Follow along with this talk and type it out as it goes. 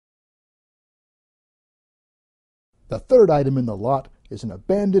The third item in the lot is an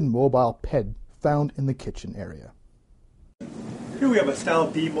abandoned mobile ped found in the kitchen area. Here we have a Style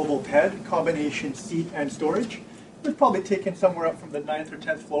B mobile ped, combination seat and storage. It was probably taken somewhere up from the 9th or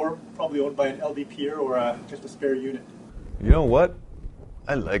 10th floor, probably owned by an LDPer or just a spare unit. You know what?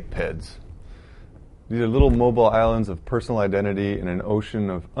 I like peds. These are little mobile islands of personal identity in an ocean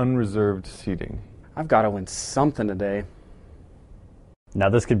of unreserved seating. I've got to win something today. Now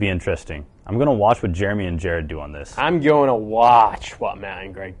this could be interesting. I'm going to watch what Jeremy and Jared do on this. I'm going to watch what Matt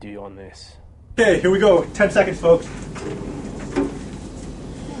and Greg do on this. Okay, here we go. 10 seconds, folks.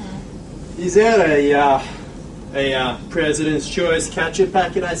 Is that a President's Choice ketchup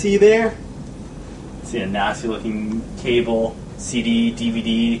packet I see there? See a nasty looking cable, CD,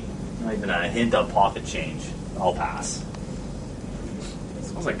 DVD, not even a hint of pocket change. I'll pass. It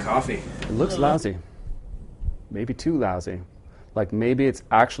smells like coffee. It looks lousy. Maybe too lousy. Like maybe it's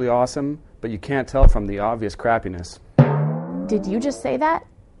actually awesome, but you can't tell from the obvious crappiness. Did you just say that?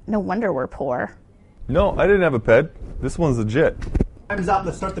 No wonder we're poor. No, I didn't have a ped. This one's legit. Time's up.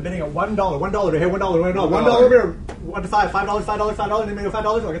 Let's start the bidding at $1. $1 to here. $1. $1 over here. 1 to 5. $5. $5. Then maybe $5.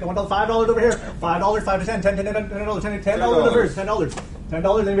 I'll get the $1. $5 over here. $5. 5 to 10. $10. $10 over here. $10.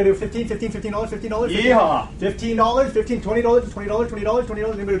 $10. Anybody do 15? $15. $15. Yeah. $15. $15. $20. $20.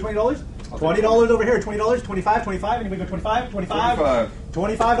 $20. Anybody do $20? $20 over here. $20. $25. Anybody go 25? $25.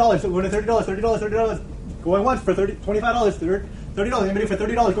 $25. We're going to $30. $30. Going once for $30. $25. $30. Anybody for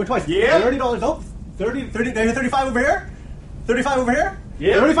 $30? Going twice. Yeah. $30. Oh, 30. 35 over here. 35 over here?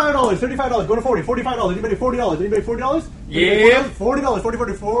 Yeah. $35. $35. Go to 40. $45. Anybody $40? Anybody $40? Yeah. $40.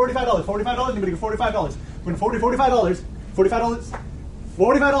 $45. $45. Anybody go $45? Going 40. $45. $45.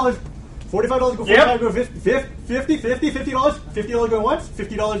 $45. $45 go 45 yep. Go 50. $50 going once.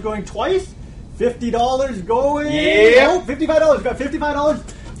 $50 going twice. $50 going. Yeah. Oh, $55. Got $55.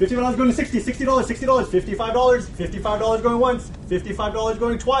 $55 going to 60. $60. $55. $55 going once. $55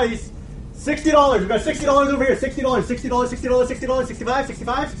 going twice. $60. We've got $60 over here. $60.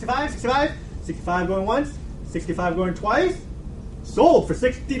 $65 going once. 65 going twice. Sold for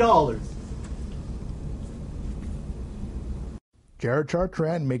 $60. Jared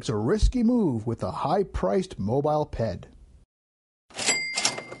Chartrand makes a risky move with a high-priced mobile ped.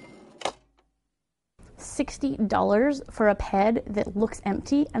 $60 for a ped that looks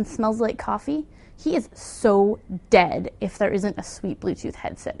empty and smells like coffee? He is so dead if there isn't a sweet Bluetooth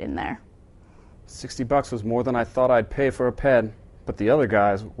headset in there. $60 was more than I thought I'd pay for a ped, but the other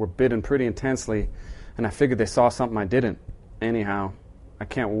guys were bidding pretty intensely, and I figured they saw something I didn't. Anyhow, I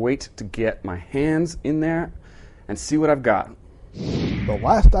can't wait to get my hands in there and see what I've got. The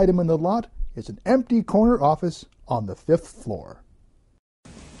last item in the lot is an empty corner office on the 5th floor.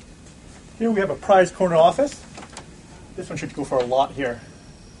 Here we have a prize corner office. This one should go for a lot here.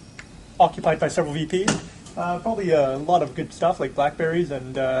 Occupied by several VPs. Probably a lot of good stuff like blackberries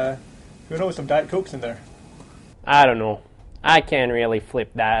and who knows, some Diet Cokes in there. I don't know. I can't really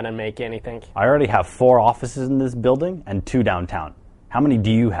flip that and make anything. I already have 4 offices in this building and 2 downtown. How many do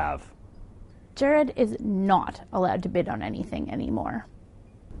you have? Jared is not allowed to bid on anything anymore.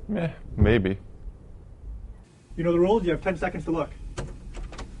 Maybe. You know the rules? You have 10 seconds to look.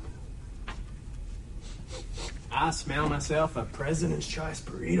 I smell myself a President's Choice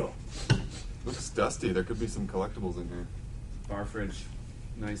burrito. Looks dusty. There could be some collectibles in here. Bar fridge.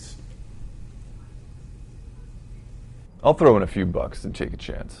 Nice. I'll throw in a few bucks and take a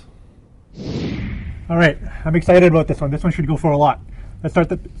chance. All right, I'm excited about this one. This one should go for a lot. Let's start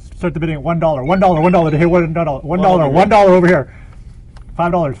the bidding at $1. $1 to here. $1 over here.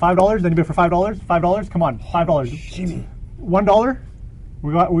 $5. Anybody for $5? $5. Come on, $5. $1.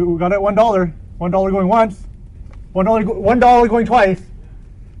 We got it. $1. $1 going once. $1 going twice.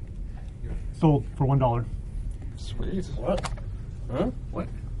 Sold for $1. Sweet. What? Huh? What?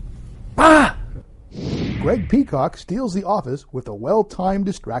 Ah! Greg Peacock steals the office with a well-timed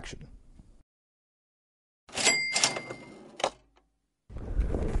distraction.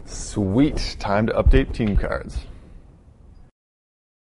 Sweet. Time to update team cards.